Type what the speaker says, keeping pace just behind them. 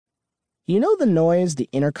You know the noise the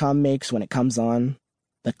intercom makes when it comes on?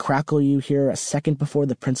 The crackle you hear a second before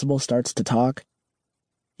the principal starts to talk?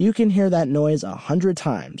 You can hear that noise 100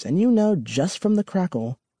 times, and you know just from the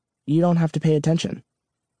crackle, you don't have to pay attention.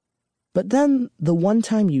 But then, the one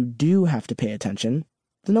time you do have to pay attention,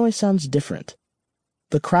 the noise sounds different.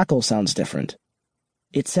 The crackle sounds different.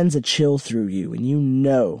 It sends a chill through you, and you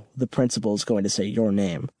know the principal is going to say your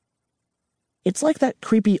name. It's like that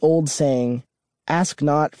creepy old saying, "Ask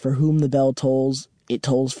not for whom the bell tolls, it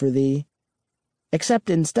tolls for thee." Except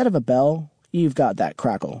instead of a bell, you've got that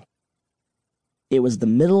crackle. It was the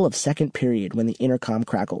middle of second period when the intercom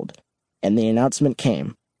crackled, and the announcement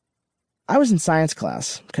came. I was in science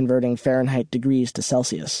class, converting Fahrenheit degrees to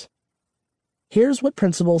Celsius. Here's what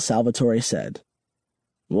Principal Salvatore said.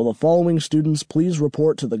 "Will the following students please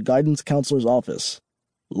report to the guidance counselor's office?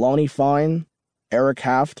 Lonnie Fine, Eric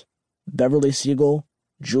Haft, Beverly Siegel,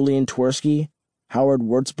 Julian Twersky, Howard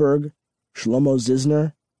Würzburg, Shlomo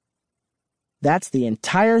Zisner." That's the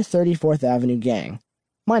entire 34th Avenue gang,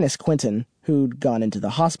 minus Quentin, who'd gone into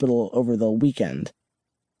the hospital over the weekend,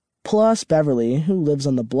 plus Beverly, who lives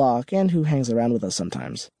on the block and who hangs around with us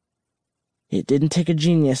sometimes. It didn't take a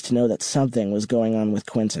genius to know that something was going on with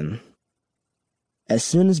Quentin. As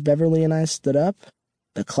soon as Beverly and I stood up,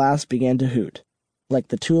 the class began to hoot, like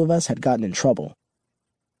the two of us had gotten in trouble.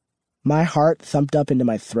 My heart thumped up into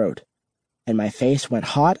my throat, and my face went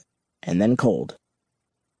hot and then cold.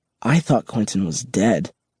 I thought Quentin was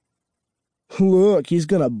dead. "Look, he's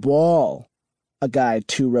gonna bawl," a guy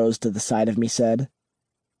 2 rows to the side of me said.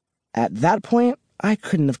 At that point, I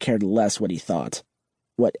couldn't have cared less what he thought,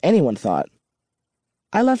 what anyone thought.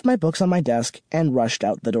 I left my books on my desk and rushed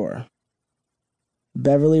out the door.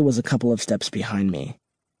 Beverly was a couple of steps behind me.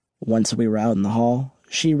 Once we were out in the hall,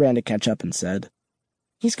 she ran to catch up and said,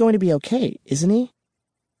 "He's going to be okay, isn't he?"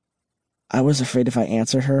 I was afraid if I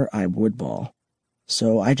answered her, I would bawl,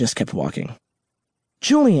 so I just kept walking.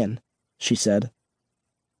 "Julian," she said.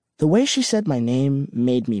 The way she said my name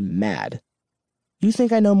made me mad. "You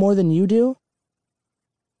think I know more than you do?"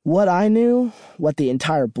 What I knew, what the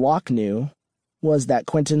entire block knew, was that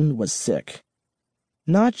Quentin was sick.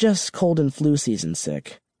 Not just cold and flu season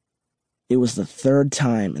sick. It was the 3rd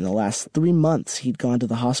time in the last 3 months he'd gone to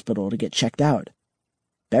the hospital to get checked out.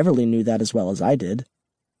 Beverly knew that as well as I did.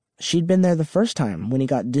 She'd been there the first time when he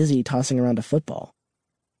got dizzy tossing around a football.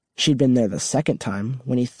 She'd been there the second time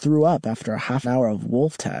when he threw up after a half hour of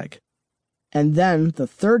wolf tag. And then the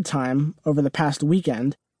 3rd time over the past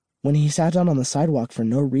weekend when he sat down on the sidewalk for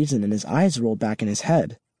no reason and his eyes rolled back in his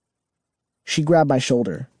head. She grabbed my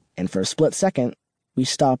shoulder, and for a split second, we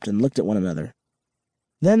stopped and looked at one another.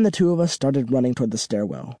 Then the two of us started running toward the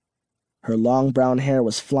stairwell. Her long brown hair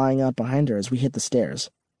was flying out behind her as we hit the stairs.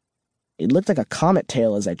 It looked like a comet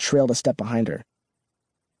tail as I trailed a step behind her.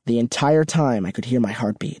 The entire time I could hear my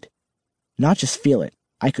heartbeat. Not just feel it,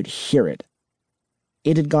 I could hear it.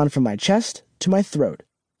 It had gone from my chest to my throat,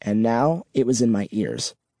 and now it was in my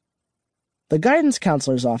ears. The guidance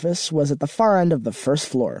counselor's office was at the far end of the 1st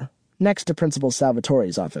floor, next to Principal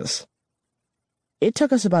Salvatore's office. It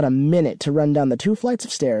took us about a minute to run down the 2 flights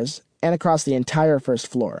of stairs and across the entire 1st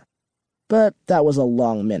floor, but that was a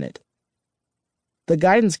long minute. The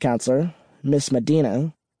guidance counselor, Miss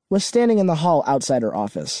Medina, was standing in the hall outside her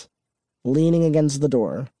office, leaning against the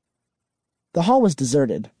door. The hall was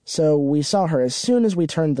deserted, so we saw her as soon as we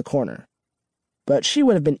turned the corner. But she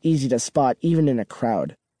would have been easy to spot even in a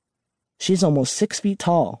crowd. She's almost 6 feet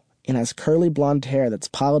tall and has curly blonde hair that's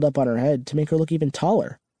piled up on her head to make her look even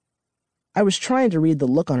taller. I was trying to read the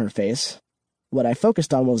look on her face. What I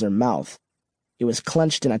focused on was her mouth. It was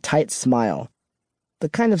clenched in a tight smile, the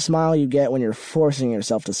kind of smile you get when you're forcing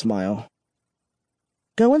yourself to smile.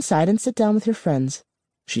 "Go inside and sit down with your friends,"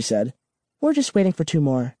 she said. "We're just waiting for 2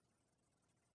 more."